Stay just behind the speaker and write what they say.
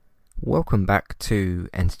Welcome back to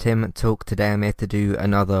Entertainment Talk. Today I'm here to do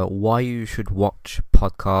another Why You Should Watch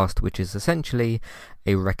podcast, which is essentially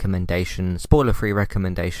a recommendation, spoiler-free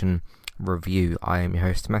recommendation review. I am your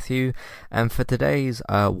host Matthew, and for today's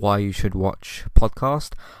Why You Should Watch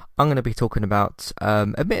podcast, I'm going to be talking about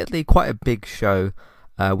admittedly quite a big show,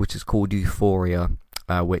 which is called Euphoria,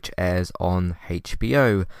 which airs on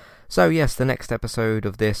HBO. So yes, the next episode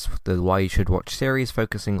of this, the Why You Should Watch series,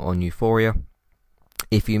 focusing on Euphoria.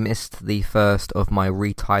 If you missed the first of my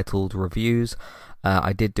retitled reviews,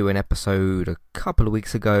 I did do an episode a couple of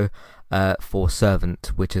weeks ago for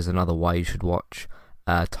Servant, which is another Why You Should Watch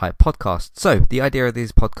type podcast. So the idea of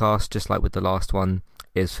these podcasts, just like with the last one,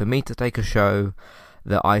 is for me to take a show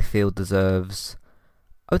that I feel deserves,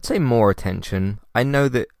 I would say, more attention. I know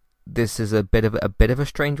that this is a bit of a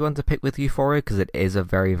strange one to pick with Euphoria because it is a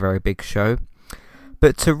very, very big show,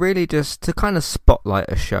 but to really just to kind of spotlight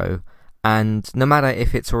a show. And no matter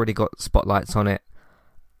if it's already got spotlights on it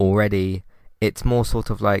already, it's more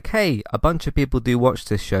sort of like, hey, a bunch of people do watch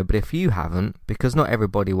this show, but if you haven't, because not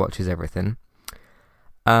everybody watches everything,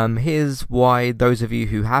 here's why those of you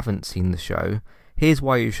who haven't seen the show, here's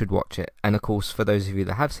why you should watch it. And of course, for those of you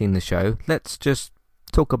that have seen the show, let's just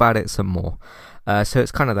talk about it some more. So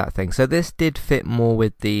it's kind of that thing. So this did fit more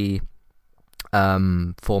with the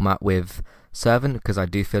format with Servant, because I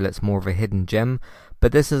do feel it's more of a hidden gem.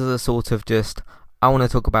 But this is a sort of just, I want to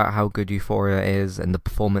talk about how good Euphoria is and the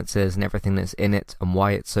performances and everything that's in it and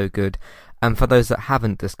why it's so good. And for those that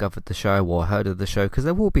haven't discovered the show or heard of the show, because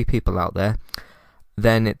there will be people out there,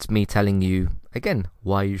 then it's me telling you, again,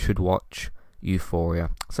 why you should watch Euphoria.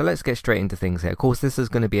 So let's get straight into things here. Of course, this is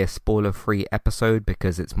going to be a spoiler-free episode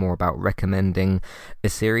because it's more about recommending a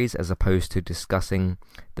series as opposed to discussing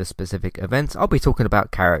the specific events. I'll be talking about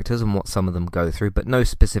characters and what some of them go through, but no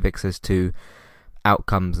specifics as to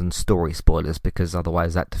outcomes and story spoilers, because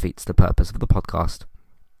otherwise that defeats the purpose of the podcast.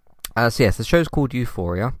 So yes, the show's called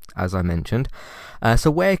Euphoria, as I mentioned.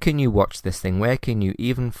 So where can you watch this thing? Where can you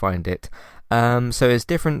even find it? So it's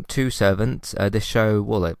different to Servant. This show,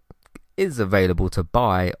 well, it is available to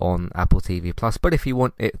buy on Apple TV Plus, but if you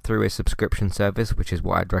want it through a subscription service, which is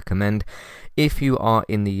what I'd recommend, if you are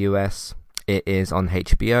in the US, it is on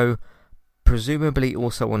HBO, presumably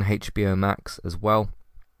also on HBO Max as well.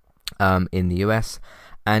 In the US,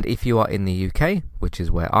 and if you are in the UK, which is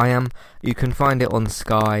where I am, you can find it on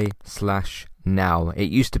Sky/Now. It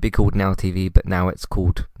used to be called Now TV, but now it's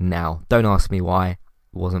called Now. Don't ask me why. It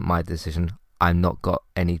wasn't my decision. I've not got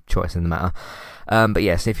any choice in the matter. But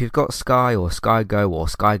yes, if you've got Sky or Sky Go or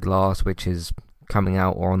Sky Glass, which is coming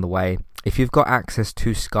out or on the way, if you've got access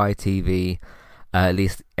to Sky TV, at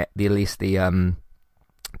least the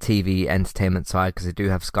TV entertainment side, because they do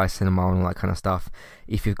have Sky Cinema and all that kind of stuff.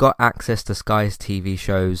 If you've got access to Sky's TV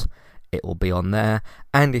shows, it will be on there.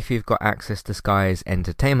 And if you've got access to Sky's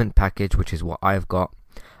entertainment package, which is what I've got,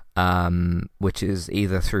 which is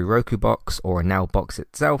either through Roku Box or a Now Box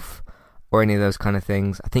itself, or any of those kind of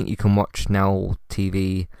things, I think you can watch Now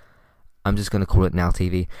TV. I'm just going to call it Now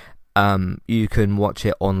TV. You can watch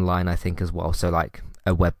it online, I think, as well. So like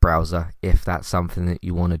a web browser, if that's something that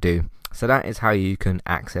you want to do. So that is how you can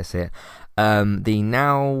access it. The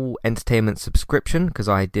Now Entertainment subscription, because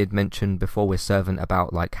I did mention before with Servant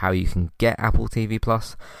about like how you can get Apple TV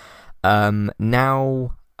Plus.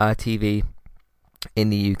 Now TV in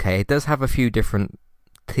the UK, it does have a few different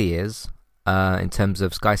tiers in terms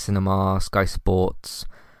of Sky Cinema, Sky Sports,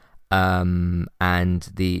 and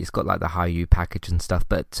it's got like the High package and stuff,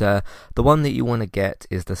 but the one that you want to get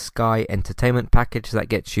is the Sky Entertainment package. That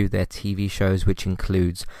gets you their TV shows, which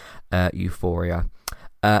includes Euphoria.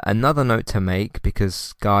 Another note to make, because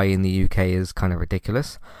Sky in the UK is kind of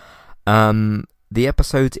ridiculous, the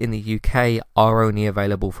episodes in the UK are only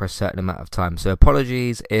available for a certain amount of time. So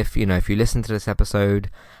apologies if you listen to this episode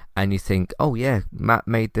and you think, oh yeah, Matt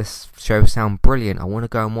made this show sound brilliant, I want to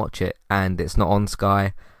go and watch it, and it's not on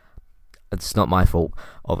Sky. It's not my fault,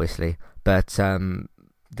 obviously, but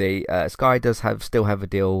the Sky does still have a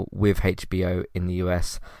deal with HBO in the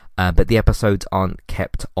US, but the episodes aren't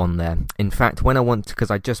kept on there. In fact,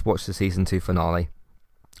 because I just watched the season 2 finale,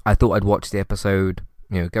 I thought I'd watch the episode,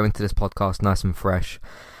 go into this podcast nice and fresh,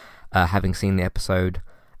 having seen the episode,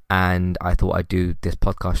 and I thought I'd do this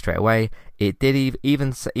podcast straight away. It did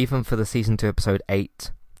even for the season 2 episode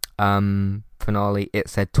 8 finale, it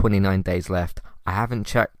said 29 days left. I haven't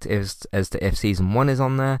checked as to if season 1 is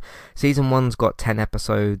on there. Season 1's got 10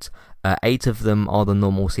 episodes. 8 of them are the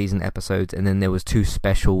normal season episodes, and then there was 2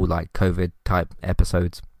 special like COVID type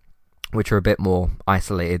episodes, which are a bit more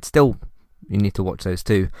isolated. Still, you need to watch those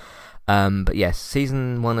too. But yes,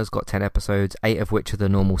 season 1 has got 10 episodes, 8 of which are the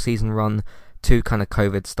normal season run. 2 kind of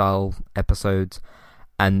COVID style episodes,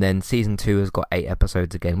 and then season 2 has got 8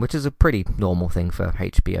 episodes again, which is a pretty normal thing for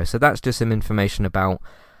HBO. So that's just some information about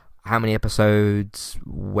how many episodes,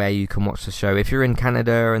 where you can watch the show. If you're in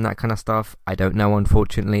Canada and that kind of stuff, I don't know,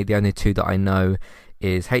 unfortunately. The only 2 that I know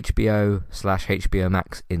is HBO/HBO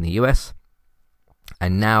Max in the US,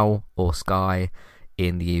 and Now or Sky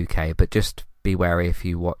in the UK. But just be wary if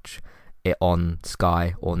you watch it on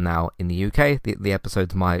Sky or Now in the UK, the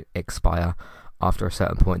episodes might expire after a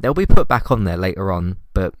certain point. They'll be put back on there later on,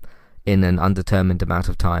 but in an undetermined amount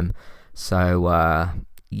of time. So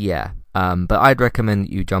yeah, but I'd recommend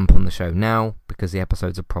you jump on the show now, because the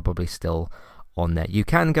episodes are probably still on there. You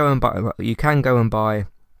can go and buy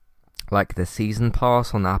like the season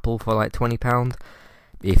pass on Apple for like £20.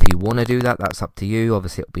 If you want to do that, that's up to you.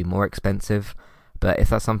 Obviously it'll be more expensive, but if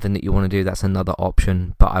that's something that you want to do, that's another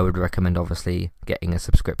option. But I would recommend obviously getting a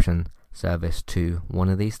subscription service to one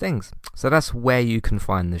of these things. So that's where you can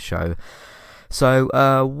find the show. So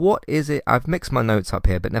what is it? I've mixed my notes up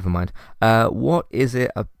here, but never mind. What is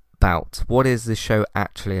it about? What is the show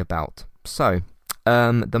actually about? So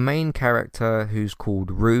the main character, who's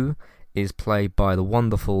called Rue, is played by the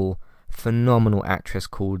wonderful, phenomenal actress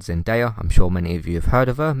called Zendaya. I'm sure many of you have heard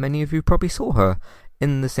of her. Many of you probably saw her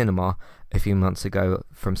in the cinema a few months ago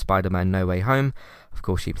from Spider-Man No Way Home. Of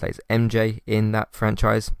course, she plays MJ in that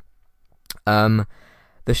franchise. The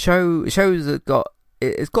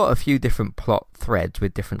it's got a few different plot threads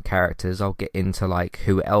with different characters. I'll get into like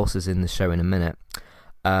who else is in the show in a minute.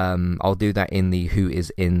 I'll do that in the who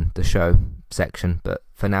is in the show section, but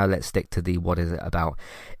for now let's stick to the what is it about.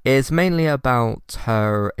 It's mainly about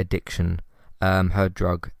her addiction, her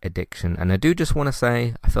drug addiction. And I do just want to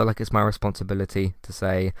say, I feel like it's my responsibility to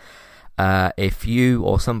say, if you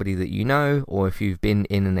or somebody that you know, or if you've been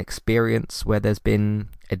in an experience where there's been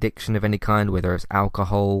addiction of any kind, whether it's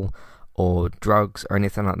alcohol or drugs or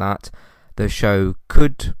anything like that, the show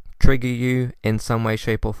could trigger you in some way,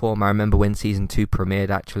 shape or form. I remember when season 2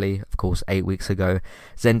 premiered, actually, of course 8 weeks ago,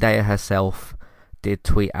 Zendaya herself did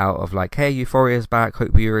tweet out of like, hey, Euphoria's back,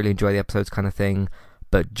 hope you really enjoy the episodes, kind of thing.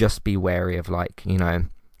 But just be wary of, like, you know,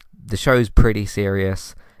 the show's pretty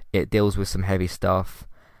serious, it deals with some heavy stuff,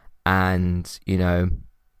 and you know,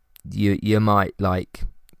 you might like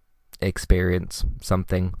experience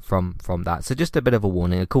something from that. So just a bit of a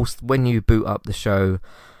warning. Of course, when you boot up the show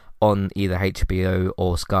on either HBO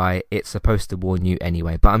or Sky, it's supposed to warn you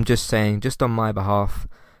anyway. But I'm just saying, just on my behalf,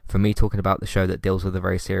 for me talking about the show that deals with a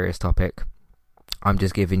very serious topic, I'm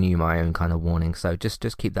just giving you my own kind of warning. So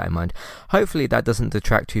just keep that in mind. Hopefully that doesn't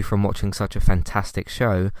detract you from watching such a fantastic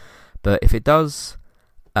show. But if it does,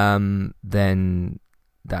 then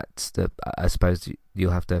that's I suppose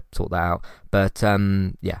you'll have to sort that out. But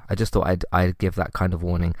yeah, I just thought I'd give that kind of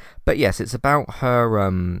warning. But yes, it's about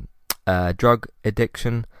her drug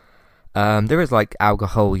addiction. There is like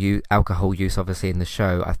alcohol use obviously in the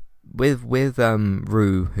show. With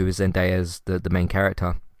Rue, who is Zendaya's the main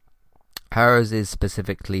character, hers is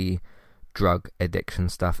specifically drug addiction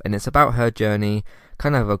stuff, and it's about her journey,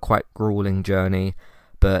 kind of a quite grueling journey,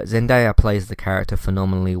 but Zendaya plays the character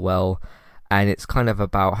phenomenally well. And it's kind of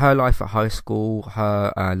about her life at high school,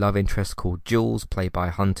 her love interest called Jules, played by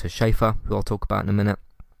Hunter Schafer, who I'll talk about in a minute.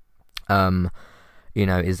 You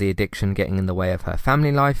know, is the addiction getting in the way of her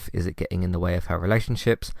family life? Is it getting in the way of her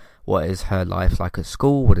relationships? What is her life like at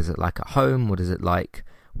school? What is it like at home? What is it like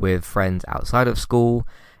with friends outside of school?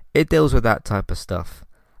 It deals with that type of stuff.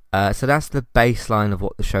 So that's the baseline of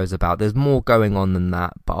what the show's about. There's more going on than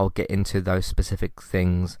that, but I'll get into those specific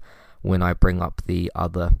things when I bring up the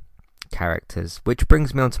other characters, which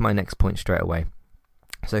brings me on to my next point straight away.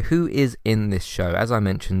 So who is in this show? As I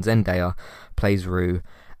mentioned, Zendaya plays Rue,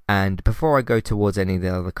 and before I go towards any of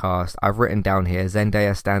the other cast, I've written down here,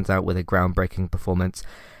 Zendaya stands out with a groundbreaking performance.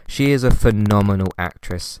 She is a phenomenal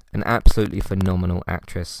actress, an absolutely phenomenal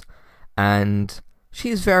actress, and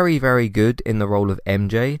she's very, very good in the role of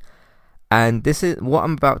MJ. And this is what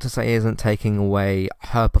I'm about to say isn't taking away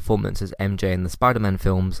her performance as MJ in the Spider-Man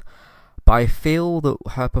films, but I feel that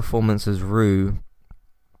her performance as Rue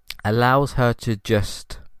allows her to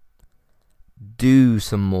just do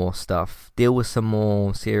some more stuff, deal with some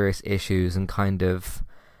more serious issues, and kind of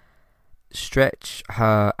stretch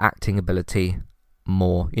her acting ability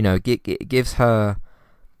more. You know, it gives her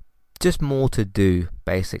just more to do,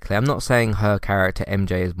 basically. I'm not saying her character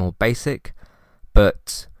MJ is more basic,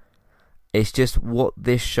 but it's just what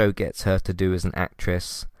this show gets her to do as an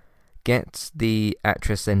actress. Gets the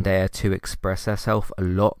actress Zendaya to express herself a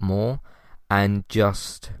lot more, and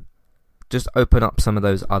just open up some of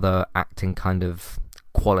those other acting kind of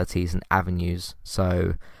qualities and avenues.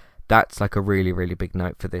 So that's like a really, really big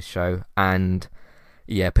note for this show. And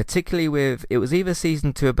yeah, particularly with, it was either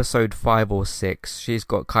season 2 episode 5 or 6, she's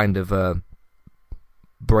got kind of a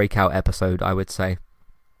breakout episode, I would say.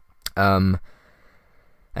 And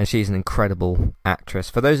she's an incredible actress.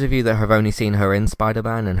 For those of you that have only seen her in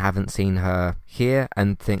Spider-Man and haven't seen her here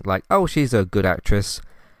and think like, oh, she's a good actress,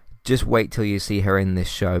 just wait till you see her in this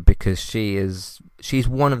show, because she's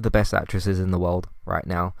one of the best actresses in the world right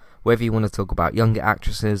now. Whether you want to talk about younger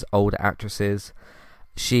actresses, older actresses,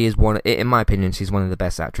 she is in my opinion, she's one of the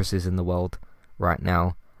best actresses in the world right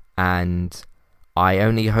now. And I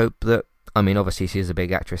only hope that, I mean, obviously she's a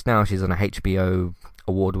big actress now. She's on a HBO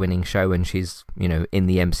award-winning show, and she's, in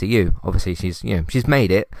the MCU. Obviously she's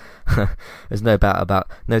made it. There's no doubt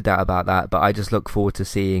about that. But I just look forward to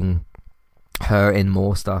seeing her in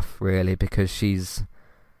more stuff, really, because she's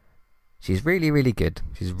really, really good.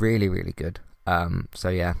 She's really, really good. So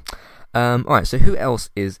yeah. Alright, so who else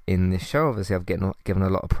is in this show? Obviously I've given a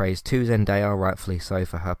lot of praise to Zendaya, rightfully so,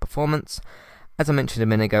 for her performance. As I mentioned a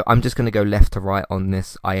minute ago, I'm just going to go left to right on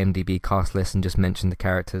this IMDb cast list and just mention the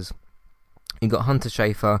characters. You got Hunter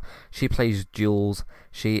Schafer. She plays Jules.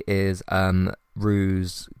 She is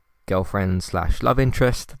Rue's girlfriend / love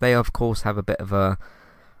interest. They of course have a bit of a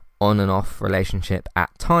on and off relationship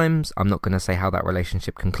at times. I'm not going to say how that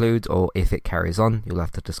relationship concludes or if it carries on. You'll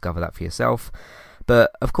have to discover that for yourself.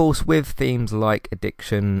 But of course, with themes like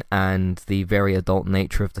addiction and the very adult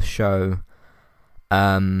nature of the show, they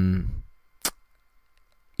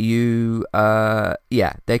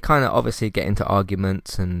kind of obviously get into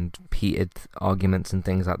arguments and heated arguments and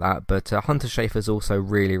things like that. But Hunter Schafer's also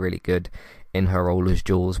really, really good in her role as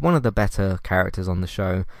Jules, one of the better characters on the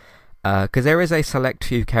show. Because there is a select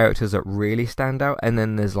few characters that really stand out, and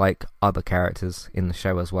then there's like other characters in the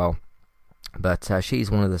show as well. But she's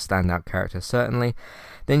one of the standout characters, certainly.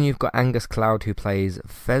 Then you've got Angus Cloud, who plays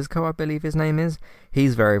Fezco, I believe his name is.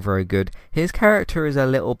 He's very, very good. His character is a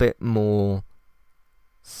little bit more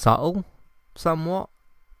subtle, somewhat,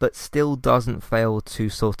 but still doesn't fail to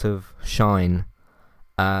sort of shine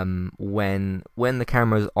when the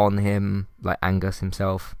camera's on him, like Angus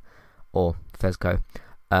himself, or Fezco.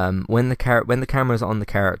 When the camera's on the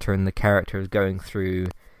character and the character is going through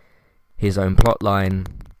his own plotline,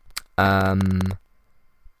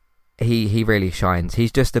 he really shines.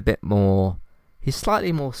 He's just a bit more, he's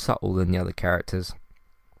slightly more subtle than the other characters.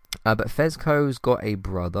 But Fezco's got a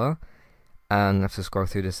brother, and I have to scroll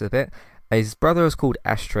through this a bit. His brother is called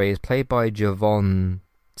Ashtray. He's played by Javon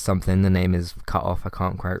something. The name is cut off. I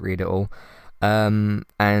can't quite read it all.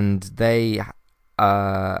 And they,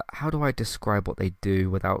 how do I describe what they do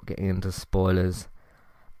without getting into spoilers?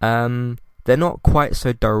 They're not quite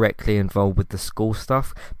so directly involved with the school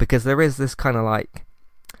stuff, because there is this kind of like,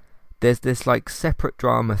 there's this like separate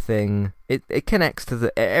drama thing. It connects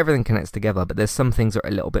to everything connects together, but there's some things that are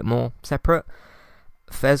a little bit more separate.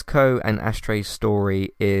 Fezco and Ashtray's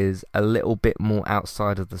story is a little bit more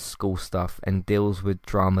outside of the school stuff and deals with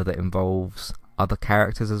drama that involves other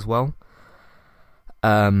characters as well.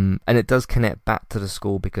 And it does connect back to the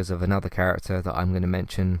school because of another character that I'm going to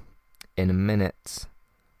mention in a minute.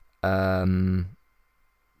 It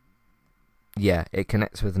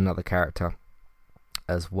connects with another character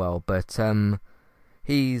as well. But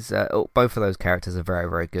he's both of those characters are very,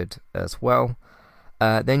 very good as well.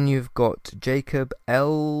 Then you've got Jacob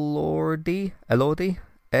Elordi, Elordi,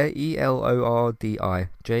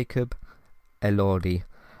 Jacob Elordi.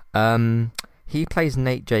 He plays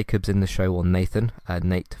Nate Jacobs in the show, or Nathan,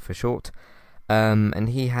 Nate for short. And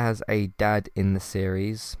he has a dad in the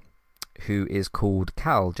series who is called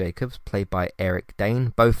Cal Jacobs, played by Eric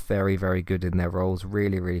Dane. Both very, very good in their roles.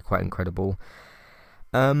 Really, really quite incredible.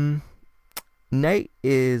 Nate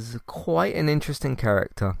is quite an interesting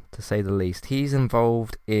character, to say the least. He's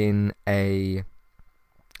involved in a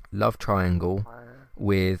love triangle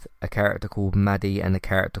with a character called Maddie and a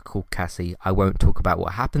character called Cassie. I won't talk about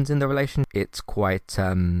what happens in the relationship. It's quite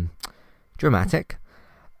dramatic,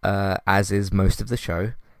 as is most of the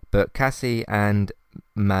show. But Cassie and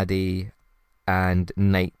Maddie and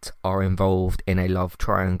Nate are involved in a love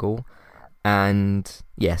triangle. And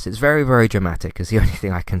yes, it's very, very dramatic, is the only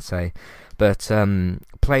thing I can say. But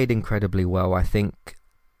played incredibly well. I think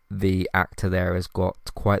the actor there has got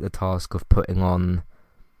quite the task of putting on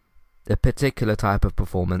a particular type of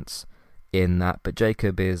performance in that. But Nate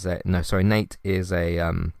is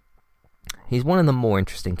he's one of the more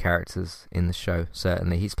interesting characters in the show,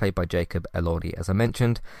 certainly. He's played by Jacob Elordi, as I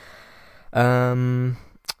mentioned. Then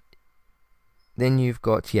you've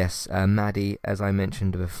got, Maddie, as I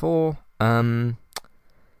mentioned before.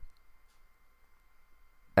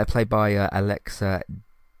 Played by Alexa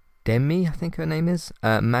Demi, I think her name is,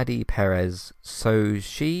 Maddie Perez. So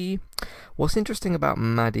what's interesting about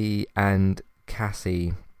Maddie and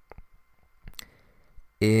Cassie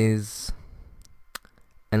is,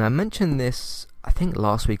 and I mentioned this, I think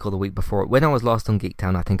last week or the week before, when I was last on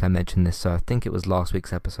Geektown, I think I mentioned this, so I think it was last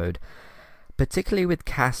week's episode, particularly with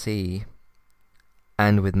Cassie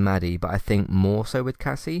and with Maddie, but I think more so with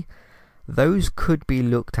Cassie, those could be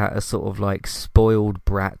looked at as sort of like spoiled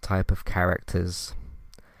brat type of characters.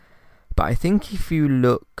 But I think if you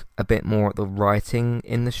look a bit more at the writing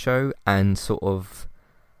in the show and sort of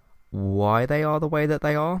why they are the way that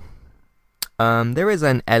they are, there is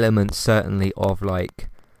an element certainly of like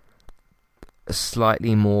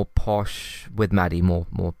slightly more posh with Maddie, more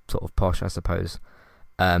sort of posh, I suppose,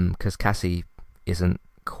 because Cassie isn't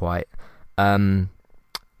quite.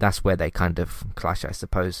 That's where they kind of clash, I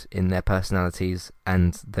suppose, in their personalities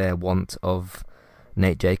and their want of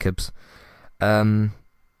Nate Jacobs.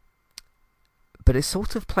 But it's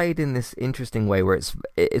sort of played in this interesting way where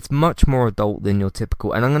it's much more adult than your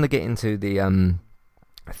typical. And I'm going to get into the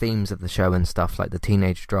themes of the show and stuff, like the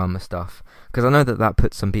teenage drama stuff, because I know that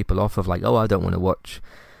puts some people off of like, oh, I don't want to watch,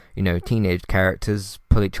 teenage characters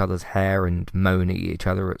pull each other's hair and moan at each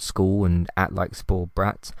other at school and act like spoiled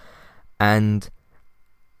brats. And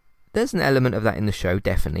there's an element of that in the show,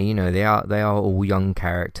 definitely. They are all young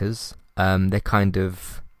characters. They're kind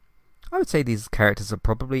of, I would say these characters are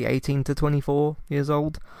probably 18 to 24 years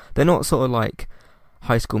old. They're not sort of like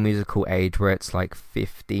High School Musical age where it's like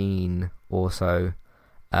 15 or so,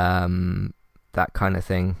 that kind of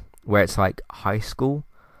thing, where it's like high school.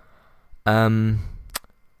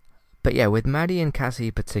 But yeah, with Maddie and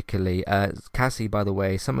Cassie particularly, Cassie, by the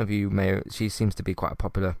way, some of you she seems to be quite a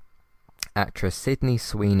popular actress, Sydney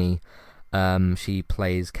Sweeney. She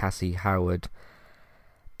plays Cassie Howard.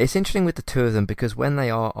 It's interesting with the two of them because when they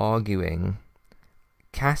are arguing,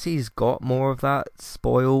 Cassie's got more of that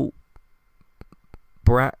spoiled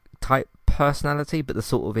brat type personality, but the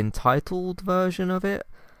sort of entitled version of it.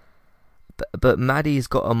 But Maddie's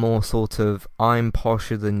got a more sort of I'm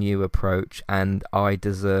posher than you approach, and I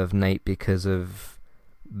deserve Nate because of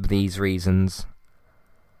these reasons.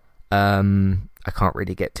 I can't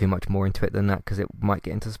really get too much more into it than that because it might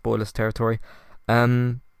get into spoilers territory.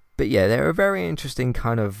 But yeah, they're a very interesting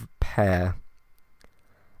kind of pair.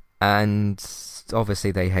 And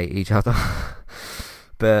obviously they hate each other.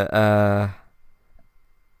 But,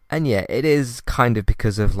 and yeah, it is kind of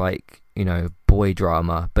because of like, boy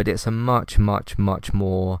drama, but it's a much, much, much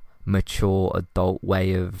more mature adult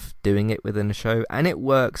way of doing it within the show, and it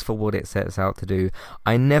works for what it sets out to do.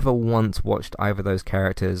 I never once watched either of those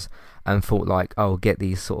characters and thought like, oh, get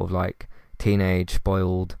these sort of like teenage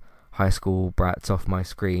spoiled high school brats off my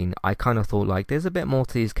screen. I kind of thought like there's a bit more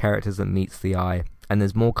to these characters that meets the eye, and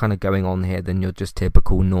there's more kind of going on here than your just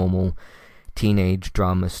typical normal teenage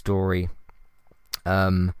drama story.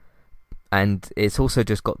 And it's also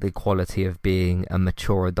just got the quality of being a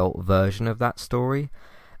mature adult version of that story.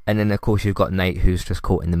 And then, of course, you've got Nate, who's just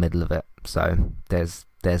caught in the middle of it. So there's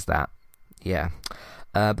that. Yeah.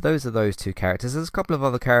 But those are those two characters. There's a couple of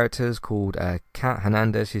other characters called Kat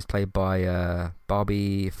Hernandez. She's played by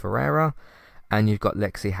Barbie Ferreira. And you've got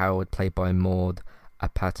Lexi Howard, played by Maud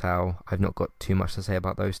Apatow. I've not got too much to say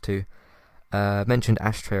about those two. Mentioned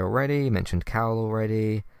Ashtray already. Mentioned Cal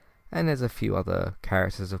already. And there's a few other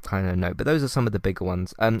characters of kind of note. But those are some of the bigger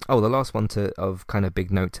ones. The last one of kind of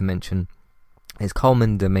big note to mention is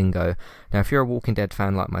Colman Domingo. Now, if you're a Walking Dead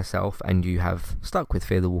fan like myself and you have stuck with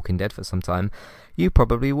Fear the Walking Dead for some time, you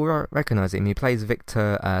probably will recognize him. He plays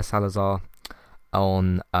Victor Salazar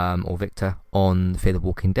or Victor on Fear the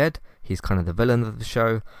Walking Dead. He's kind of the villain of the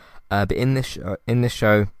show. But in this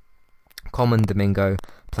show, Colman Domingo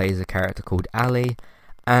plays a character called Ali,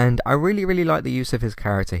 and I really, really like the use of his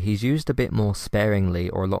character. He's used a bit more sparingly,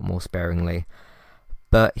 or a lot more sparingly,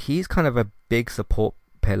 but he's kind of a big support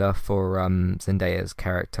pillar for Zendaya's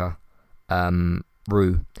character,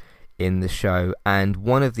 Rue, in the show. And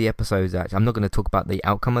one of the episodes, actually, I'm not going to talk about the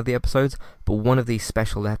outcome of the episodes, but one of these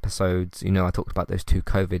special episodes, I talked about those two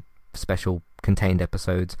COVID special contained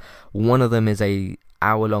episodes. One of them is a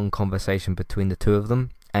hour-long conversation between the two of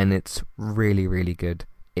them, and it's really, really good.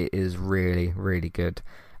 It is really, really good,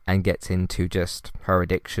 and gets into just her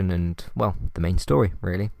addiction and, well, the main story,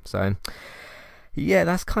 really. So yeah,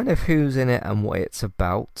 that's kind of who's in it and what it's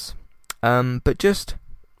about. But just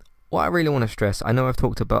what I really want to stress, I know I've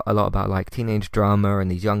talked a lot about like teenage drama and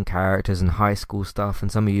these young characters and high school stuff, and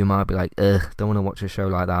some of you might be like, ugh, don't want to watch a show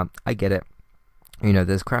like that. I get it.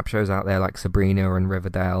 There's crap shows out there like Sabrina and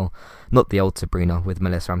Riverdale. Not the old Sabrina with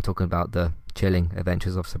Melissa, I'm talking about the Chilling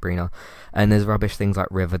Adventures of Sabrina, and there's rubbish things like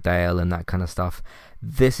Riverdale and that kind of stuff.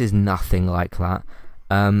 This is nothing like that.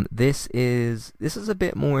 This is a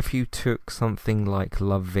bit more. If you took something like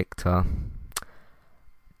Love, Victor,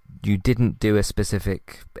 you didn't do a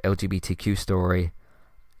specific LGBTQ story,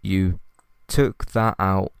 you took that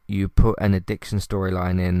out, you put an addiction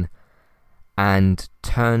storyline in, and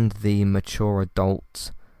turned the mature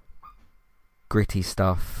adult gritty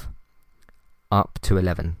stuff up to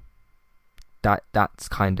 11. That's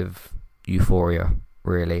kind of Euphoria,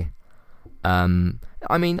 really. I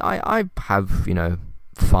mean, I have,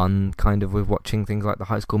 fun kind of with watching things like the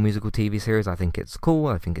High School Musical TV series. I think it's cool,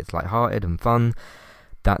 I think it's lighthearted and fun.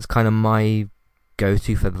 That's kind of my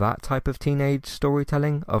go-to for that type of teenage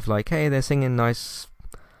storytelling, of like, hey, they're singing nice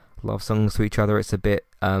love songs to each other, it's a bit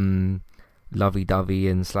lovey-dovey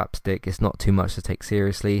and slapstick, it's not too much to take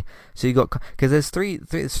seriously. So you got, because there's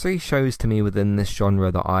three shows to me within this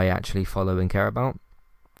genre that I actually follow and care about.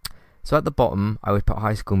 So at the bottom, I would put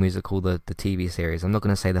High School Musical, the TV series. I'm not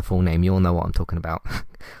going to say the full name, you all know what I'm talking about.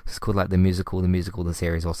 It's called like the musical, the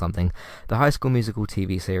series or something. The High School Musical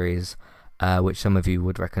TV series, which some of you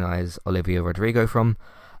would recognise Olivia Rodrigo from.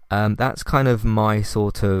 That's kind of my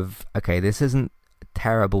sort of, okay, this isn't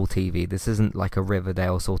terrible TV. This isn't like a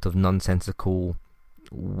Riverdale sort of nonsensical,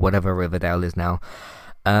 whatever Riverdale is now.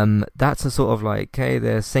 That's a sort of like, hey,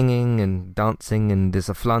 they're singing and dancing and there's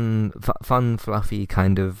a fun, fluffy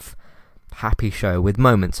kind of happy show with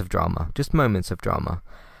moments of drama, just moments of drama.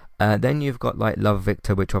 Then you've got like Love,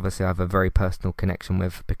 Victor, which obviously I have a very personal connection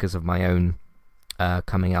with because of my own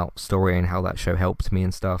coming out story and how that show helped me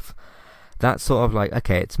and stuff. That's sort of like,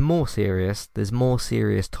 okay, it's more serious, there's more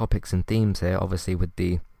serious topics and themes here, obviously with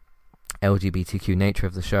the LGBTQ nature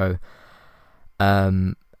of the show.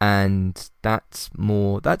 And that's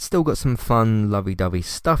still got some fun lovey-dovey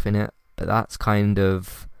stuff in it, but that's kind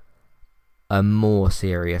of a more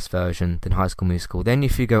serious version than High School Musical. Then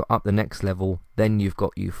if you go up the next level, then you've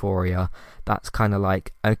got Euphoria. That's kind of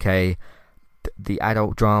like, okay, the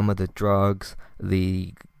adult drama, the drugs,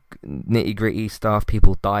 the nitty-gritty stuff,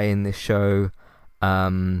 people die in this show,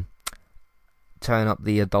 turn up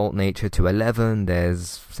the adult nature to 11,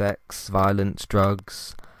 there's sex, violence,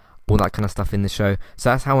 drugs, all that kind of stuff in the show. So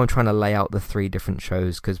that's how I'm trying to lay out the three different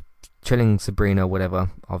shows, because Chilling Sabrina, whatever,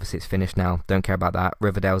 obviously it's finished now, don't care about that.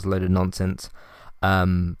 Riverdale's a load of nonsense,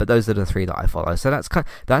 but those are the three that I follow. So that's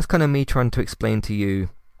kind of me trying to explain to you,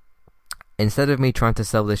 instead of me trying to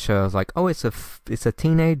sell this show, I was like, oh, it's a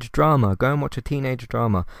teenage drama, go and watch a teenage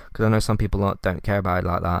drama, because I know some people don't care about it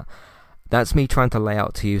like that. That's me trying to lay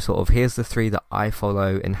out to you sort of, here's the three that I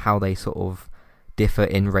follow and how they sort of differ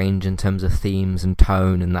in range in terms of themes and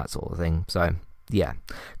tone and that sort of thing. So yeah,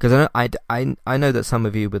 because I know that some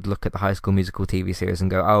of you would look at the High School Musical TV series and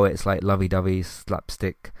go, oh, it's like lovey-dovey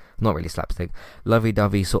slapstick, not really slapstick,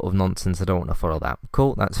 lovey-dovey sort of nonsense, I don't want to follow that.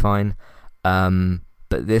 Cool, that's fine.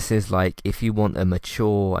 But this is like, if you want a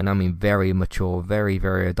mature, and I mean very mature, very,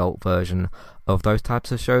 very adult version of those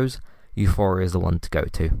types of shows, Euphoria is the one to go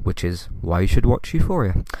to, which is why you should watch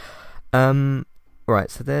Euphoria.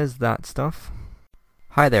 Right, so there's that stuff.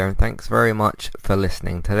 Hi there, and thanks very much for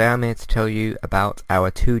listening. Today I'm here to tell you about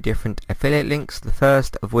our two different affiliate links, the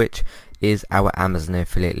first of which is our Amazon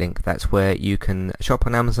affiliate link. That's where you can shop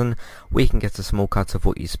on Amazon. We can get a small cut of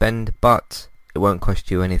what you spend, but it won't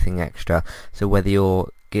cost you anything extra. So whether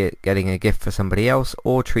you're getting a gift for somebody else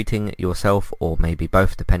or treating yourself, or maybe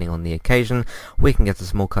both depending on the occasion, we can get a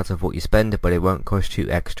small cut of what you spend, but it won't cost you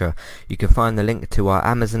extra. You can find the link to our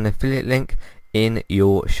Amazon affiliate link in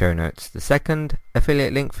your show notes. The second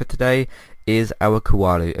affiliate link for today is our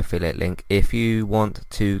Kualu affiliate link. If you want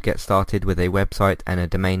to get started with a website and a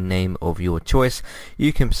domain name of your choice,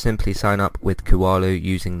 you can simply sign up with Kualu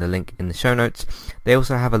using the link in the show notes. They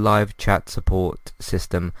also have a live chat support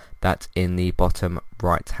system that's in the bottom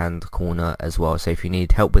right hand corner as well. So if you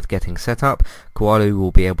need help with getting set up, Kualu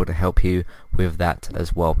will be able to help you with that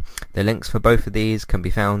as well. The links for both of these can be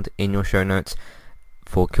found in your show notes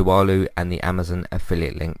for Kualu and the Amazon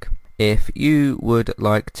affiliate link. If you would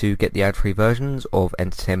like to get the ad-free versions of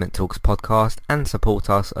Entertainment Talks podcast and support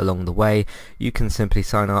us along the way, you can simply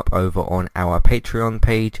sign up over on our Patreon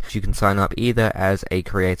page. You can sign up either as a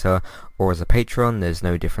creator or as a patron. There's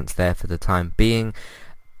no difference there for the time being,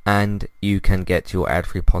 and you can get your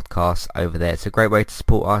ad-free podcasts over there. It's a great way to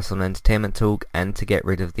support us on Entertainment Talk and to get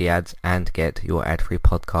rid of the ads and get your ad-free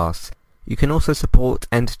podcasts. You can also support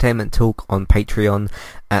Entertainment Talk on Patreon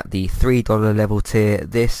at the $3 level tier.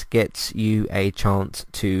 This gets you a chance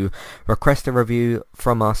to request a review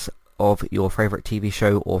from us of your favourite TV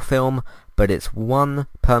show or film, but it's one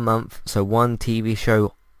per month, so one TV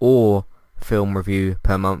show or film review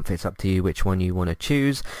per month. It's up to you which one you want to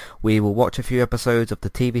choose. We will watch a few episodes of the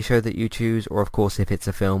TV show that you choose, or of course if it's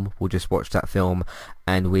a film, we'll just watch that film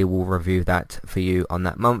and we will review that for you on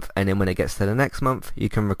that month. And then when it gets to the next month, you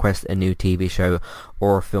can request a new TV show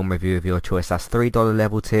or a film review of your choice. That's $3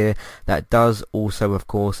 level tier. That does also of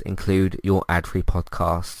course include your ad-free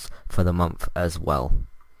podcasts for the month as well.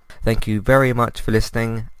 Thank you very much for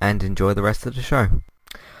listening and enjoy the rest of the show.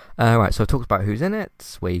 Right, so I've talked about who's in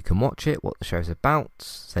it, where you can watch it, what the show's about,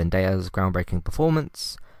 Zendaya's groundbreaking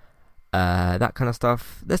performance, that kind of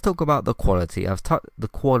stuff. Let's talk about the quality. I've touched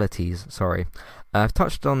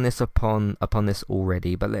on this upon this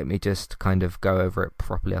already, but let me just kind of go over it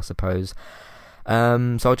properly, I suppose.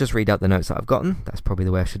 So I'll just read out the notes that I've gotten. That's probably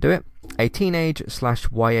the way I should do it. A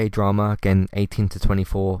teenage/YA drama, again 18 to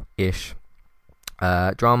 24-ish.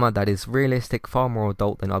 Drama that is realistic, far more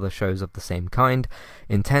adult than other shows of the same kind.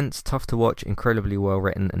 Intense, tough to watch, incredibly well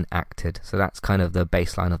written and acted. So that's kind of the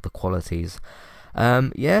baseline of the qualities.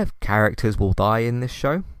 Characters will die in this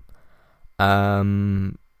show.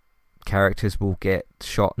 Characters will get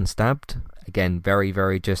shot and stabbed. Again, very,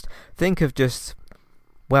 very think of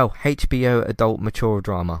HBO adult mature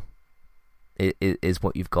drama. It is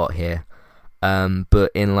what you've got here.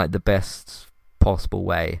 But in like the best possible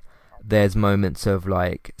way. There's moments of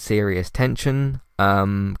like serious tension,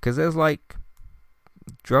 because there's like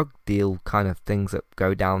drug deal kind of things that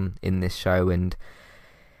go down in this show, and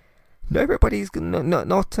not everybody's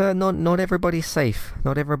safe.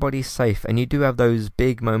 Not everybody's safe, and you do have those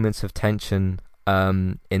big moments of tension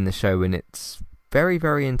in the show, and it's very,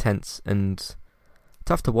 very intense and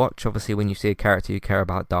tough to watch. Obviously, when you see a character you care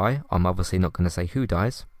about die, I'm obviously not going to say who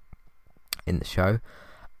dies in the show.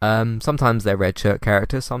 Sometimes they're red shirt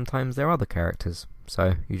characters, sometimes they're other characters,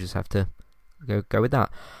 so you just have to go with that.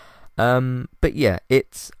 But yeah,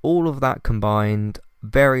 it's all of that combined,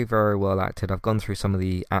 very, very well acted. I've gone through some of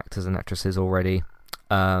the actors and actresses already,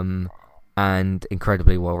 and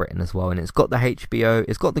incredibly well written as well. And it's got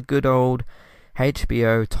the good old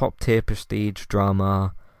HBO top tier prestige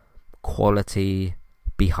drama quality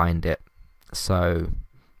behind it. So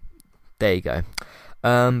there you go.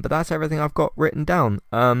 But that's everything I've got written down.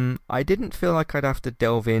 I didn't feel like I'd have to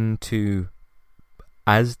delve into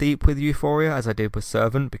as deep with Euphoria as I did with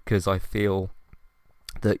Servant, because I feel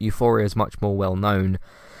that Euphoria is much more well known.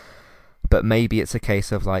 But maybe it's a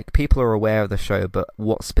case of like people are aware of the show, but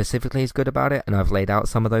what specifically is good about it, and I've laid out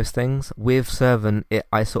some of those things. With Servant,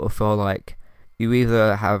 I sort of feel like you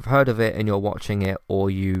either have heard of it and you're watching it, or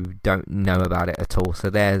you don't know about it at all. So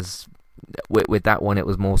with that one, it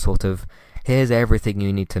was more sort of, here's everything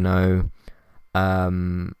you need to know,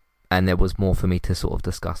 and there was more for me to sort of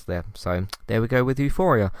discuss there. So there we go with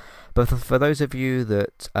Euphoria. But for those of you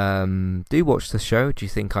that do watch the show, do you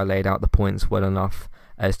think I laid out the points well enough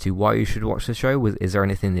as to why you should watch the show? Is there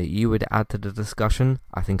anything that you would add to the discussion?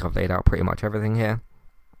 I think I've laid out pretty much everything here.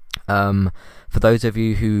 For those of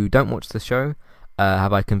you who don't watch the show,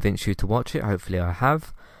 have I convinced you to watch it? Hopefully I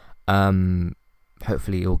have.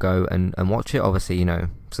 Hopefully you'll go and watch it. Obviously,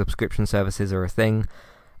 subscription services are a thing,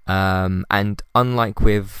 and unlike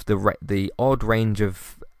with the odd range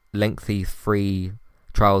of lengthy free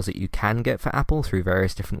trials that you can get for Apple through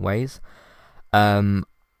various different ways, you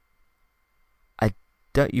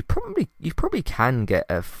probably can get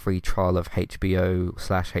a free trial of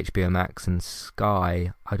HBO/HBO Max and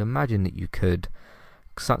Sky. I'd imagine that you could.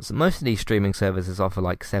 Most of these streaming services offer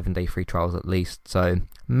like 7-day free trials at least, so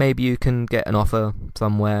maybe you can get an offer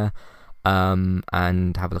somewhere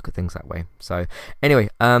and have a look at things that way. So anyway,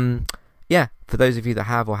 for those of you that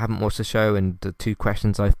have or haven't watched the show, and the 2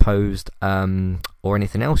 questions I've posed, or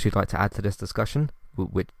anything else you'd like to add to this discussion,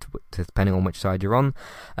 depending on which side you're on,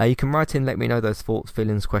 you can write in, let me know those thoughts,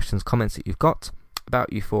 feelings, questions, comments that you've got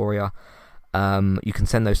about Euphoria. You can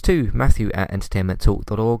send those to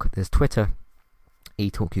Matthew@entertainmenttalk.org. There's Twitter,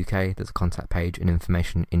 eTalk UK. There's a contact page and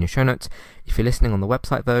information in your show notes. If you're listening on the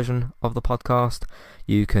website version of the podcast,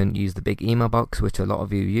 you can use the big email box, which a lot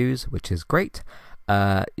of you use, which is great.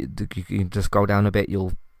 You can just scroll down a bit,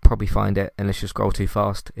 you'll probably find it, unless you scroll too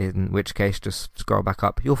fast, in which case just scroll back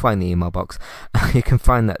up, you'll find the email box. You can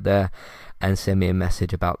find that there and send me a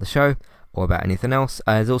message about the show or about anything else.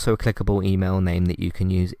 There's also a clickable email name that you can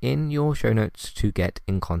use in your show notes to get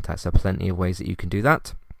in contact, so plenty of ways that you can do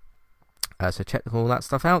that. So check all that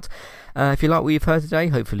stuff out. If you like what you've heard today,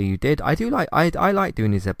 hopefully you did. I like doing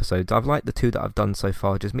these episodes. I've liked the 2 that I've done so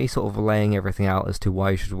far, just me sort of laying everything out as to why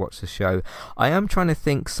you should watch the show. I am trying to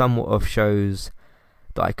think somewhat of shows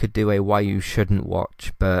that I could do a why you shouldn't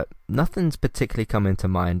watch, but nothing's particularly coming to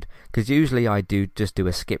mind, because usually I do just do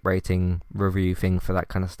a skip rating review thing for that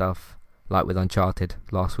kind of stuff, like with Uncharted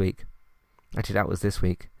last week. Actually, that was this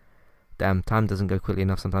week. Damn, time doesn't go quickly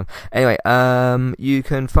enough sometimes. Anyway, you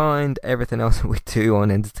can find everything else that we do on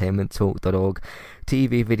entertainmenttalk.org.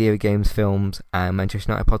 TV, video games, films, and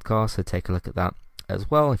Manchester United podcast, so take a look at that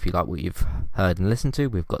as well if you like what you've heard and listened to.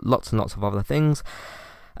 We've got lots and lots of other things.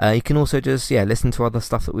 You can also just listen to other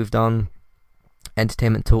stuff that we've done.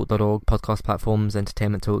 Entertainmenttalk.org, podcast platforms,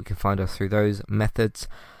 Entertainment Talk, you can find us through those methods.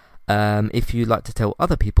 If you'd like to tell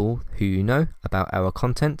other people who you know about our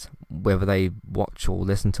content, whether they watch or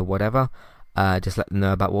listen to whatever, just let them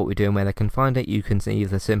know about what we do and where they can find it. You can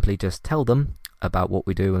either simply just tell them about what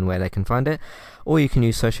we do and where they can find it, or you can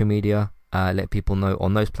use social media, let people know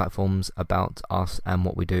on those platforms about us and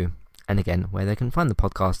what we do, and again, where they can find the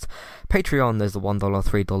podcast. Patreon, there's the $1,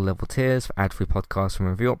 $3 level tiers for ad-free podcasts and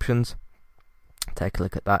review options. Take a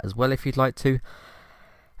look at that as well if you'd like to.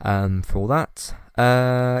 For all that,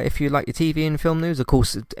 if you like your TV and film news, of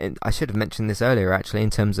course, I should have mentioned this earlier actually, in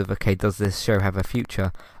terms of, okay, does this show have a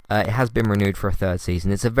future? It has been renewed for a third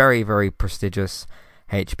season. It's a very, very prestigious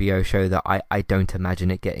HBO show that I don't imagine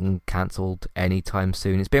it getting cancelled anytime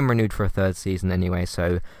soon. It's been renewed for a third season anyway,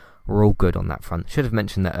 so we're all good on that front. Should have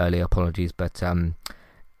mentioned that earlier, apologies, but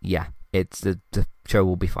yeah. It's the show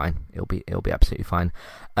will be fine. It'll be absolutely fine.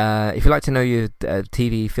 If you'd like to know your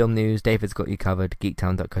TV film news, David's got you covered.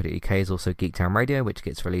 Geektown.co.uk is also Geektown Radio, which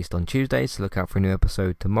gets released on Tuesdays, so look out for a new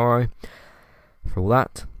episode tomorrow for all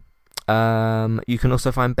that. You can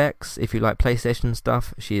also find Bex if you like PlayStation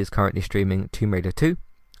stuff. She is currently streaming Tomb Raider 2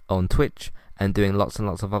 on Twitch and doing lots and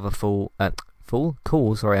lots of other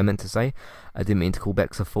cool. Sorry, I meant to say. I didn't mean to call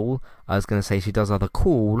Bex a fool. I was going to say she does other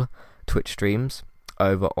cool Twitch streams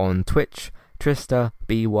over on Twitch. Trista,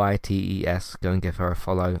 BYTES, go and give her a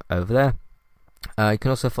follow over there. You can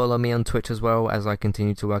also follow me on Twitch as well as I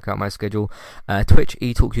continue to work out my schedule. Twitch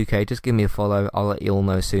eTalkUK, just give me a follow. I'll let you all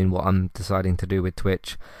know soon what I'm deciding to do with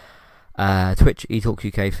Twitch. Twitch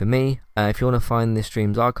eTalkUK for me. If you want to find the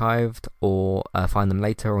streams archived or find them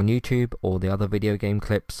later on YouTube or the other video game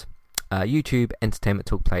clips, YouTube Entertainment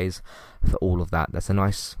Talk Plays for all of that. That's a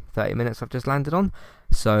nice 30 minutes I've just landed on.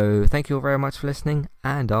 So thank you all very much for listening,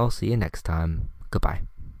 and I'll see you next time. Goodbye.